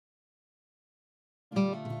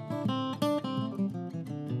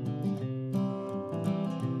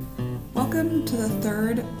Welcome to the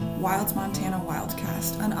third Wilds Montana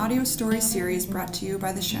Wildcast, an audio story series brought to you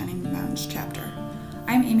by the Shining Mountains chapter.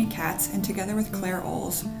 I'm Amy Katz, and together with Claire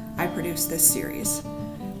Oles, I produce this series.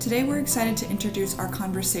 Today we're excited to introduce our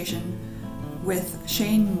conversation with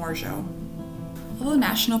Shane Mourgeot. Although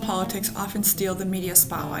national politics often steal the media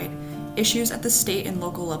spotlight, issues at the state and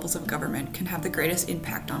local levels of government can have the greatest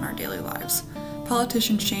impact on our daily lives.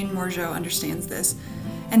 Politician Shane Mourgeot understands this,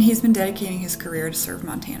 and he's been dedicating his career to serve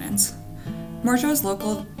Montanans. Mourgeot's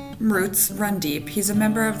local roots run deep. He's a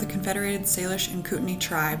member of the Confederated Salish and Kootenai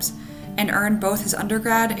tribes and earned both his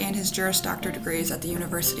undergrad and his Juris Doctor degrees at the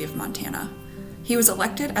University of Montana. He was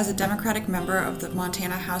elected as a Democratic member of the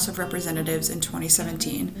Montana House of Representatives in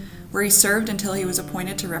 2017, where he served until he was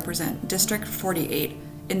appointed to represent District 48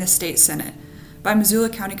 in the state Senate by Missoula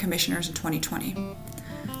County Commissioners in 2020.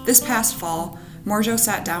 This past fall, Mourgeot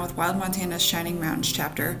sat down with Wild Montana's Shining Mountains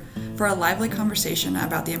chapter for a lively conversation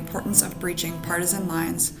about the importance of breaching partisan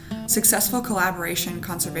lines, successful collaboration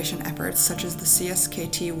conservation efforts such as the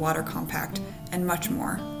CSKT Water Compact, and much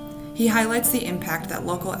more. He highlights the impact that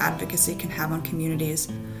local advocacy can have on communities.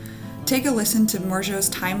 Take a listen to Mourgeot's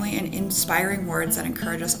timely and inspiring words that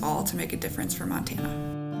encourage us all to make a difference for Montana.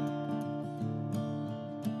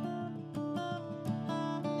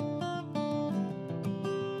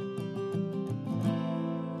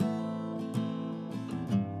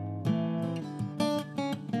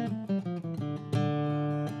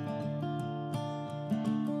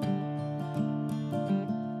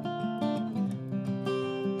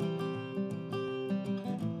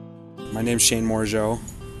 My name's Shane Mourgeot.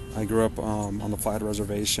 I grew up on the Flathead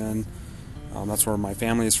Reservation. That's where my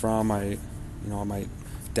family is from. On my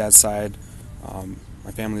dad's side,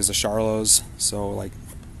 my family is the Charlos. So like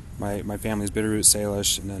my family is Bitterroot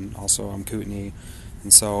Salish, and then also I'm Kootenai.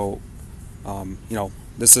 And so,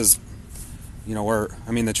 this is, where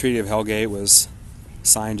the Treaty of Hellgate was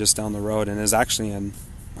signed just down the road, and is actually in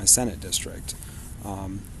my Senate district.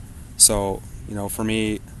 For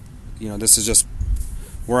me, this is just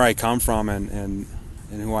where I come from and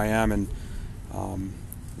who I am, and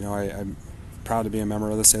I'm proud to be a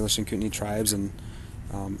member of the Salish and Kootenai tribes, and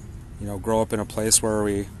grow up in a place where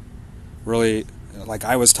we really, like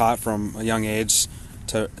I was taught from a young age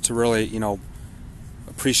to really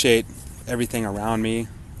appreciate everything around me.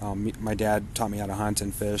 My dad taught me how to hunt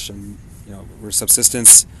and fish, and we're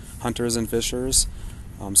subsistence hunters and fishers,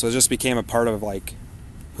 so it just became a part of like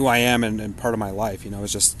who I am and part of my life.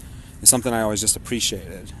 It's something I always just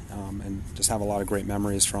appreciated, and just have a lot of great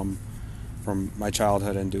memories from my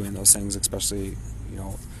childhood and doing those things, especially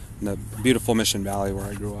in the beautiful Mission Valley where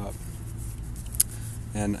I grew up.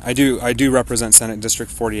 And I do represent Senate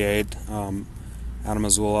District 48 out of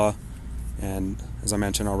Missoula, and as I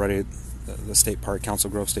mentioned already, the state park, Council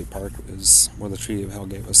Grove State Park, is where the Treaty of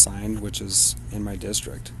Hellgate was signed, which is in my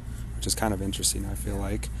district, which is kind of interesting. I feel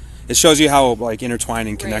like it shows you how like intertwined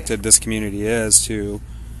and connected this community is to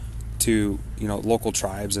local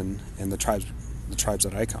tribes and the tribes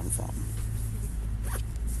that I come from.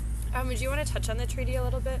 Would you want to touch on the treaty a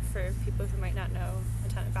little bit for people who might not know a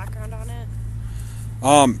ton of background on it?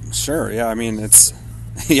 Sure. Yeah. It's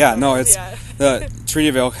the Treaty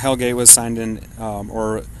of Hellgate was signed in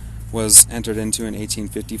or was entered into in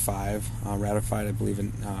 1855, ratified I believe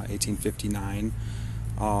in 1859,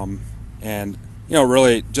 and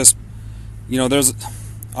really just there's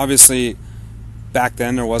obviously. Back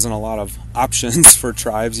then, there wasn't a lot of options for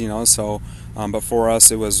tribes, but for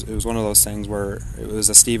us, it was one of those things where it was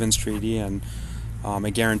a Stevens Treaty, and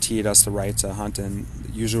it guaranteed us the right to hunt and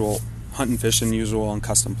fish in usual and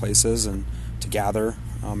custom places, and to gather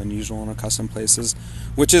in usual and custom places,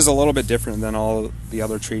 which is a little bit different than all the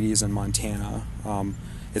other treaties in Montana.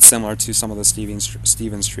 It's similar to some of the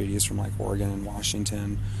Stevens treaties from like Oregon and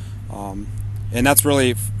Washington, and that's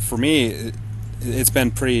really, for me, it's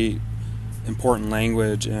been pretty important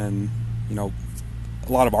language and a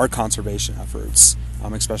lot of our conservation efforts,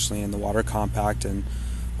 especially in the Water Compact, and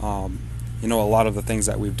a lot of the things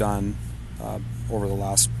that we've done over the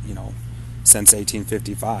last since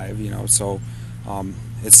 1855. So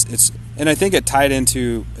it's and I think it's tied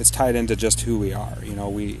into just who we are.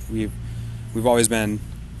 We've always been.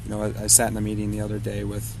 I sat in a meeting the other day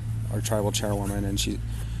with our tribal chairwoman, and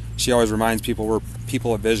she always reminds people we're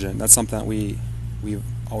people of vision. That's something that we've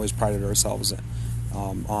always prided ourselves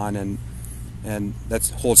on, and that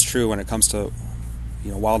holds true when it comes to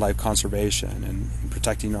wildlife conservation and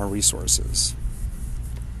protecting our resources.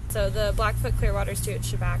 So the Blackfoot Clearwater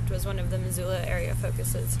Stewardship Act was one of the Missoula area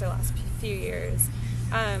focuses for the last few years.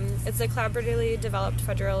 It's a collaboratively developed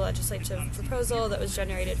federal legislative proposal that was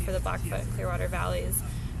generated for the Blackfoot Clearwater Valleys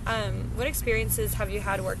What experiences have you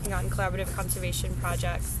had working on collaborative conservation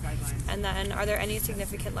projects? And then are there any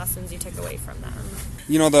significant lessons you took away from them?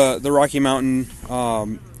 The Rocky Mountain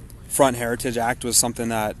Front Heritage Act was something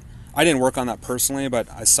that I didn't work on that personally, but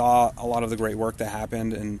I saw a lot of the great work that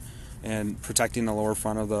happened in protecting the lower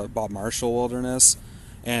front of the Bob Marshall Wilderness.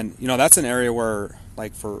 And, that's an area where,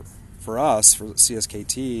 like, for us, for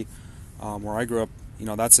CSKT, where I grew up,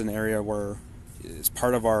 that's an area where it's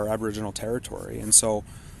part of our Aboriginal territory. And so,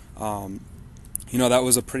 that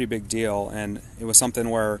was a pretty big deal. And it was something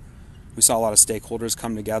where we saw a lot of stakeholders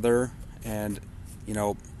come together and,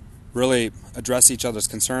 really address each other's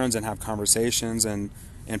concerns and have conversations and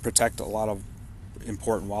protect a lot of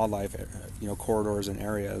important wildlife, corridors and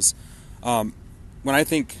areas. When I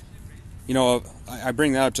think, I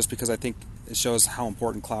bring that up just because I think it shows how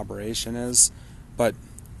important collaboration is. But,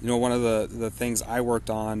 one of the things I worked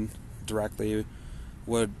on directly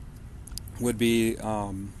would be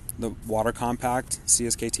the Water Compact,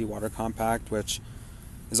 CSKT Water Compact, which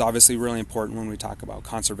is obviously really important when we talk about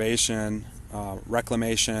conservation,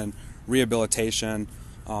 reclamation, rehabilitation,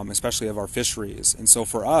 especially of our fisheries. And so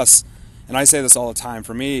for us, and I say this all the time,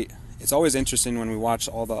 for me, it's always interesting when we watch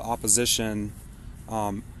all the opposition,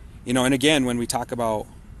 and again, when we talk about,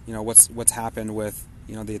 what's happened with,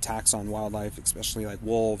 the attacks on wildlife, especially like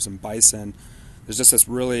wolves and bison, there's just this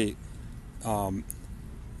really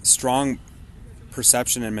strong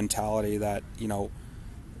perception and mentality that,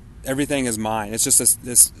 everything is mine. It's just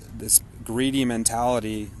this greedy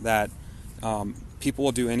mentality that people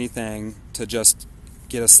will do anything to just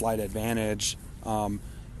get a slight advantage,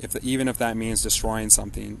 even if that means destroying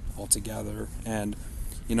something altogether. And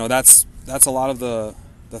that's a lot of the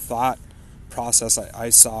thought process I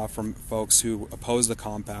saw from folks who opposed the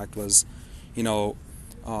compact was,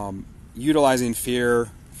 utilizing fear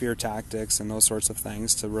tactics and those sorts of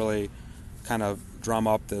things to really kind of drum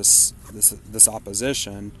up this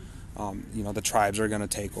opposition. The tribes are going to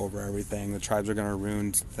take over everything. The tribes are going to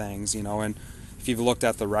ruin things. And if you've looked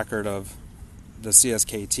at the record of the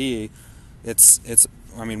CSKT,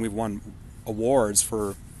 we've won awards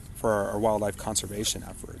for our wildlife conservation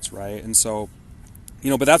efforts, right? And so,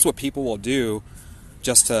 but that's what people will do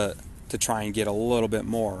just to try and get a little bit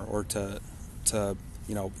more, or to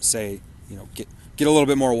say, get a little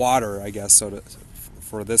bit more water, I guess,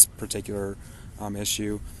 for this particular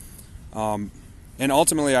issue. And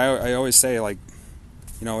ultimately, I always say, like,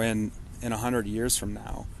 in 100 years from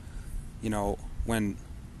now, when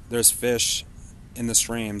there's fish in the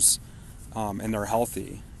streams, and they're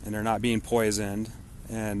healthy and they're not being poisoned,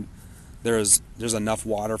 and there's enough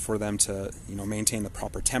water for them to maintain the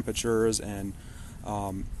proper temperatures, and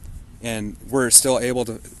we're still able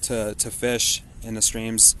to fish in the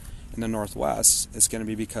streams in the Northwest, it's going to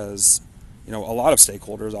be because a lot of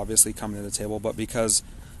stakeholders obviously come to the table, but because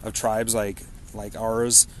of tribes like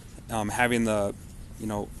ours having the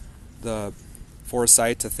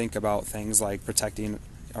foresight to think about things like protecting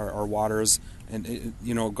our waters, and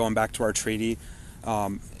going back to our treaty,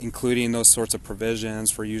 including those sorts of provisions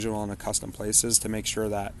for usual and accustomed places to make sure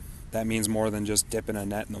that means more than just dipping a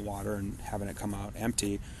net in the water and having it come out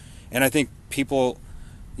empty. And I think people,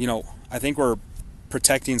 I think we're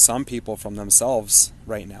protecting some people from themselves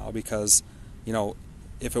right now, because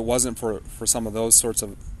if it wasn't for some of those sorts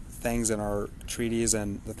of things in our treaties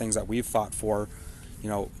and the things that we've fought for,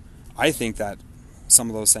 I think that some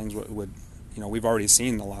of those things would we've already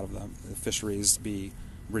seen a lot of the fisheries be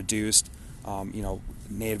reduced.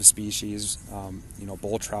 Native species,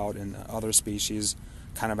 bull trout and other species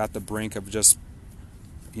kind of at the brink of just,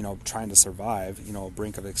 trying to survive,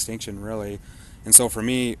 brink of extinction, really. And so for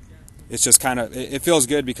me, it's just kind of, it feels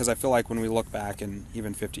good, because I feel like when we look back, and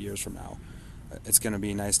even 50 years from now, it's going to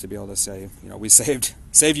be nice to be able to say, we saved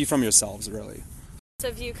you from yourselves, really. So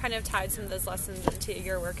have you kind of tied some of those lessons into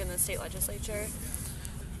your work in the state legislature?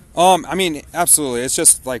 Absolutely. It's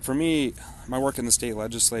just like, for me, my work in the state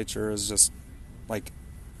legislature is just like,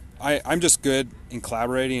 I'm just good in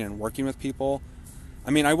collaborating and working with people.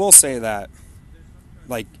 I will say that,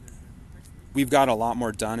 like, we've got a lot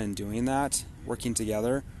more done in doing that, working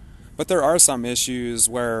together. But there are some issues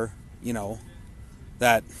where,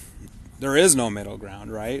 that there is no middle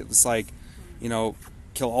ground, right? It's like, kill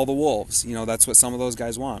all the wolves. That's what some of those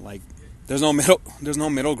guys want. Like, there's no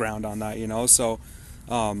middle ground on that, So,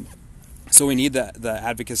 so we need the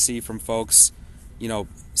advocacy from folks,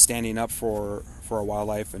 standing up for our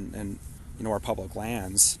wildlife and our public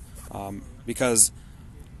lands, because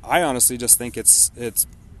I honestly just think it's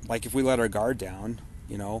like, if we let our guard down,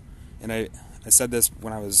 and I said this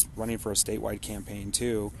when I was running for a statewide campaign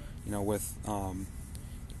too, with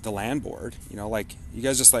the land board, like, you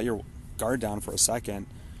guys just let your guard down for a second,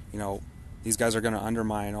 these guys are going to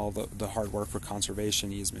undermine all the hard work for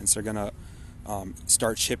conservation easements. They're going to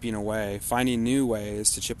start chipping away, finding new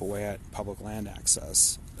ways to chip away at public land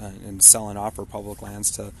access and selling off our public lands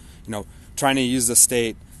to, trying to use the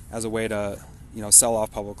state as a way to, sell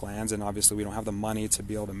off public lands. And obviously we don't have the money to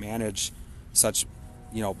be able to manage such,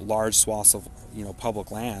 large swaths of, public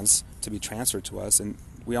lands to be transferred to us. And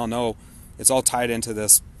we all know it's all tied into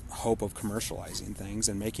this hope of commercializing things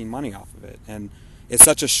and making money off of it. And it's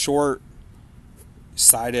such a short-sighted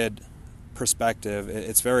perspective.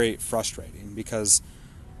 It's very frustrating because,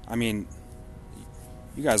 you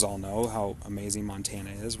guys all know how amazing Montana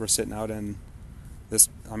is. We're sitting out in this,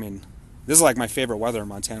 this is like my favorite weather in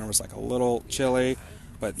Montana. It's like a little chilly,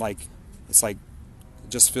 but it's like, it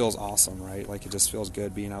just feels awesome, right? Like it just feels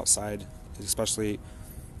good being outside, especially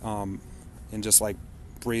and just like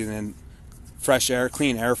breathing in fresh air,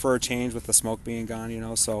 clean air for a change with the smoke being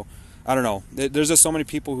gone, so I don't know. There's just so many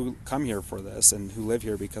people who come here for this and who live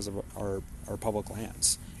here because of our public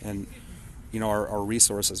lands and, our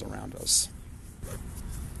resources around us.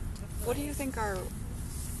 What do you think are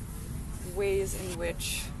ways in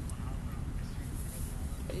which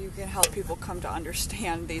you can help people come to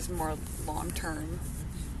understand this more long-term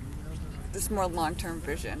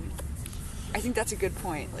vision? I think that's a good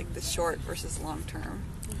point, like the short versus long-term.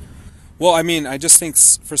 Well, I just think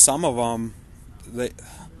for some of them,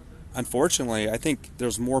 unfortunately, I think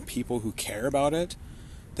there's more people who care about it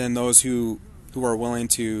than those who are willing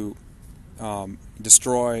to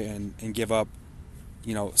destroy and give up,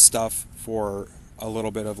 stuff for a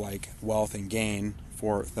little bit of like wealth and gain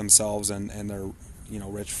for themselves and their,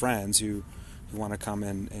 rich friends who want to come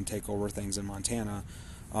in and take over things in Montana.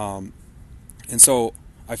 And so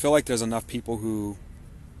I feel like there's enough people who,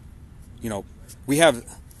 we have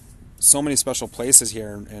so many special places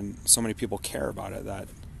here and so many people care about it that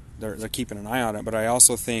they're keeping an eye on it. But I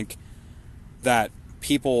also think that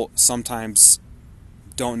people sometimes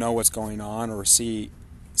don't know what's going on or see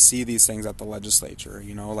these things at the legislature,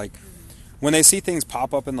 like when they see things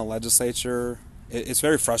pop up in the legislature, it's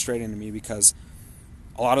very frustrating to me because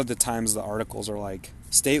a lot of the times the articles are like,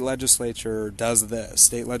 state legislature does this,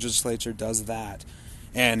 state legislature does that.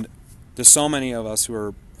 And there's so many of us who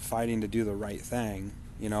are fighting to do the right thing,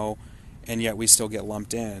 and yet we still get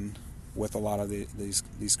lumped in with a lot of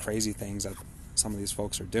these crazy things that some of these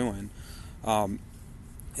folks are doing. And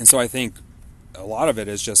so I think a lot of it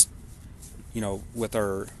is just, with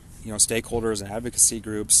our, stakeholders and advocacy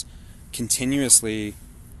groups continuously,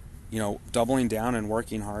 doubling down and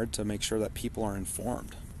working hard to make sure that people are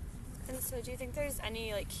informed. And so do you think there's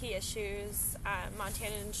any key issues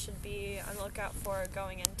Montanans should be on the lookout for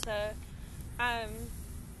going into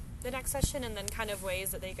the next session, and then kind of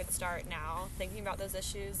ways that they could start now thinking about those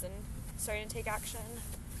issues and starting to take action?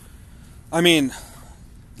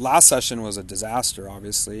 Last session was a disaster,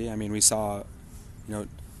 obviously. We saw,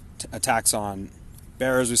 attacks on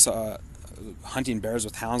bears. We saw hunting bears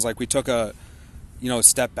with hounds. Like we took a,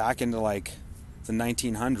 step back into like the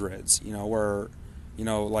 1900s, where,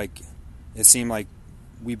 it seemed like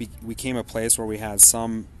we became a place where we had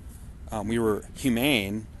some, we were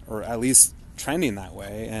humane, or at least trending that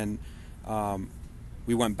way, and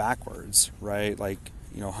we went backwards, right? Like,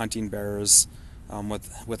 hunting bears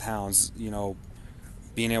with hounds,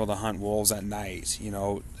 being able to hunt wolves at night,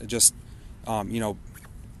 just,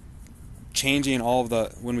 changing all of the,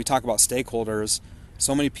 when we talk about stakeholders,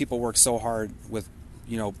 so many people work so hard with,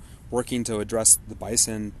 working to address the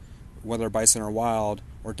bison, whether bison are wild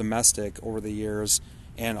or domestic over the years,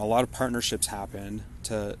 and a lot of partnerships happened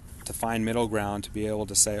to find middle ground to be able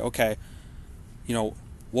to say, okay,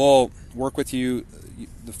 we'll work with you,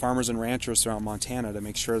 the farmers and ranchers throughout Montana, to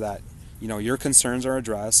make sure that, your concerns are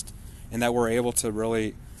addressed and that we're able to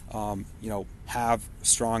really, have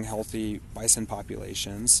strong, healthy bison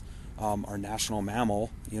populations, our national mammal,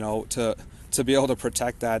 to be able to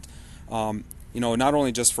protect that, not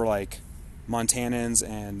only just for like Montanans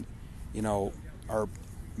and, our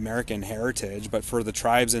American heritage, but for the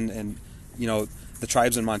tribes and the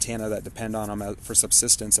tribes in Montana that depend on them for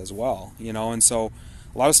subsistence as well, and so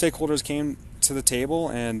a lot of stakeholders came to the table,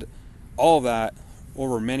 and all of that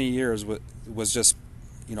over many years was just,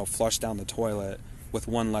 flushed down the toilet with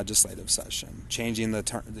one legislative session, changing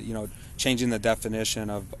the definition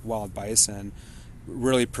of wild bison,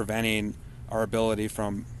 really preventing our ability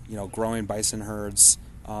from, growing bison herds,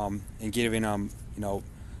 and giving them,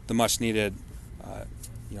 the much needed,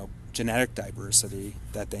 genetic diversity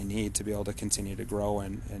that they need to be able to continue to grow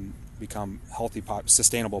and become healthy,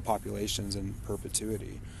 sustainable populations in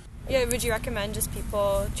perpetuity. Yeah, would you recommend just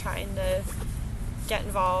people trying to get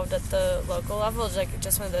involved at the local level? It's like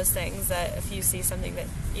just one of those things that if you see something that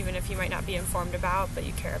even if you might not be informed about but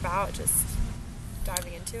you care about, just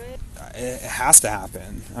diving into it? It has to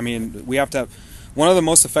happen. I mean, we have to have, one of the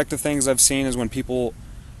most effective things I've seen is when people,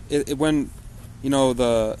 when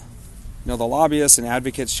the lobbyists and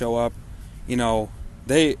advocates show up,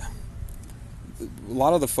 a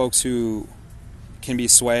lot of the folks who can be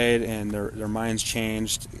swayed and their minds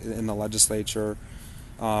changed in the legislature,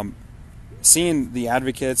 seeing the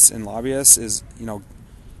advocates and lobbyists is,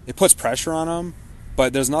 it puts pressure on them,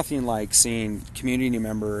 but there's nothing like seeing community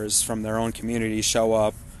members from their own community show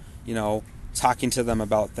up, talking to them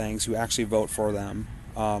about things, who actually vote for them.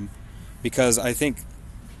 Because I think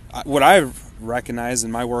what I've recognized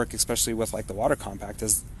in my work, especially with like the Water Compact,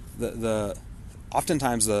 is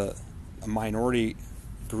oftentimes a minority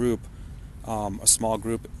group, a small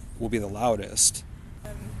group, will be the loudest.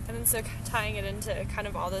 And then so tying it into kind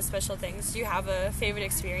of all those special things, do you have a favorite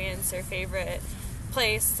experience or favorite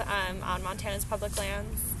place on Montana's public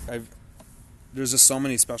lands? There's just so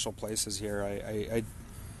many special places here.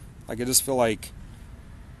 I just feel like,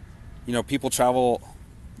 people travel,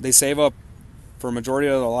 they save up for a majority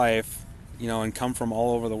of their life, and come from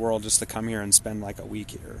all over the world just to come here and spend like a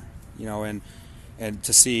week here, and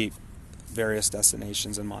to see various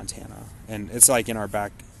destinations in Montana. And it's like in our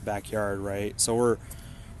backyard, right? So we're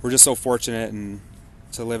just so fortunate and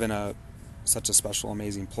to live in such a special,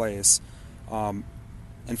 amazing place. And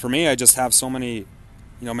for me, I just have so many,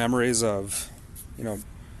 memories of,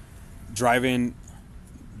 driving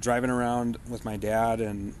around with my dad,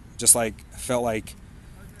 and just like felt like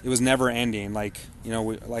it was never ending, like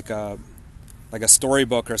like a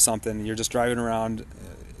storybook or something. You're just driving around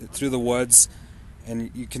through the woods, and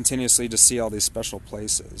you continuously just see all these special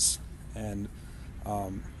places. And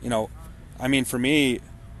for me,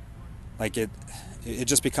 like it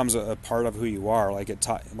just becomes a part of who you are.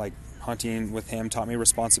 Like hunting with him taught me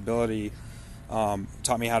responsibility,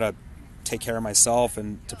 taught me how to take care of myself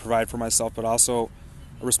and to provide for myself, but also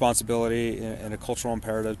a responsibility and a cultural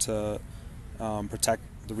imperative to protect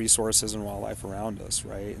the resources and wildlife around us,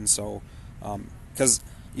 right? And so, because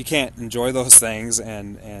you can't enjoy those things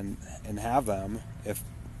and have them if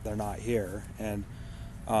they're not here, and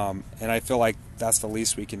I feel like that's the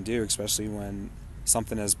least we can do, especially when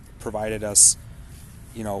something has provided us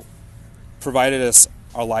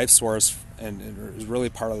our life source and is really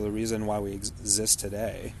part of the reason why we exist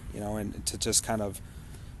today, and to just kind of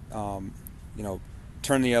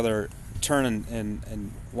turn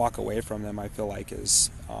and walk away from them, I feel like is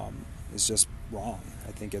just wrong.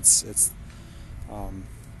 I think it's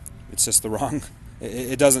just the wrong.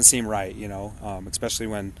 It doesn't seem right, especially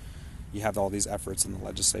when you have all these efforts in the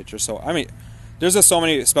legislature. So there's just so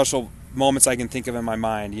many special moments I can think of in my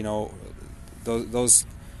mind. Those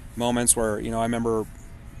moments where I remember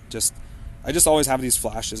I just always have these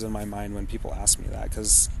flashes in my mind when people ask me that,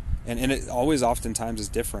 and it always oftentimes is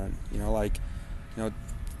different.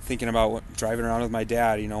 Thinking about driving around with my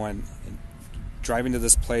dad, and driving to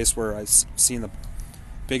this place where I've seen the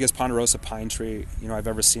biggest ponderosa pine tree, I've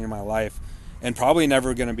ever seen in my life, and probably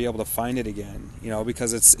never going to be able to find it again,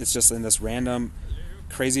 because it's just in this random,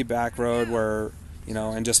 crazy back road where,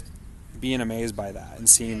 and just being amazed by that and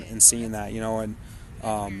seeing that, and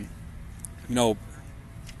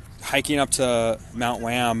hiking up to Mount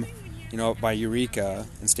Wham, by Eureka,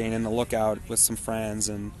 and staying in the lookout with some friends,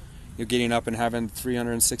 and getting up and having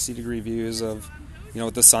 360-degree views of,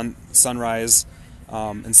 the sunrise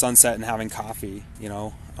and sunset, and having coffee,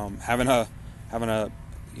 having a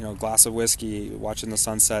glass of whiskey, watching the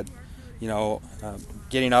sunset,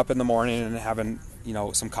 getting up in the morning and having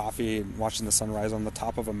some coffee and watching the sunrise on the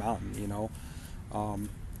top of a mountain,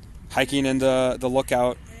 hiking into the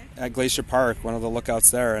lookout at Glacier Park, one of the lookouts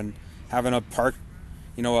there, and having a park,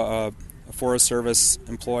 a Forest Service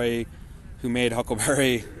employee who made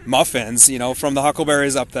huckleberry muffins, from the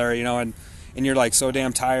huckleberries up there, and you're like so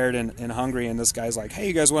damn tired and hungry, and this guy's like, hey,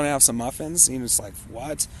 you guys want to have some muffins? And you're just like,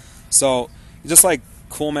 what? So just like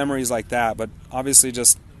cool memories like that, but obviously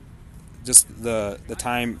just the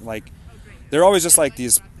time, like they're always just like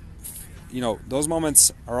these, those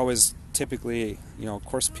moments are always typically, of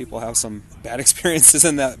course people have some bad experiences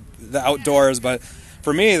in the outdoors, but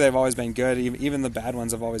for me they've always been good. Even the bad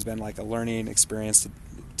ones have always been like a learning experience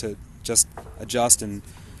to just adjust and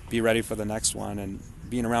be ready for the next one, and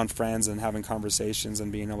being around friends and having conversations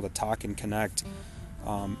and being able to talk and connect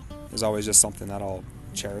is always just something that I'll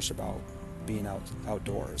cherish about being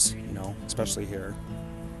outdoors, especially here.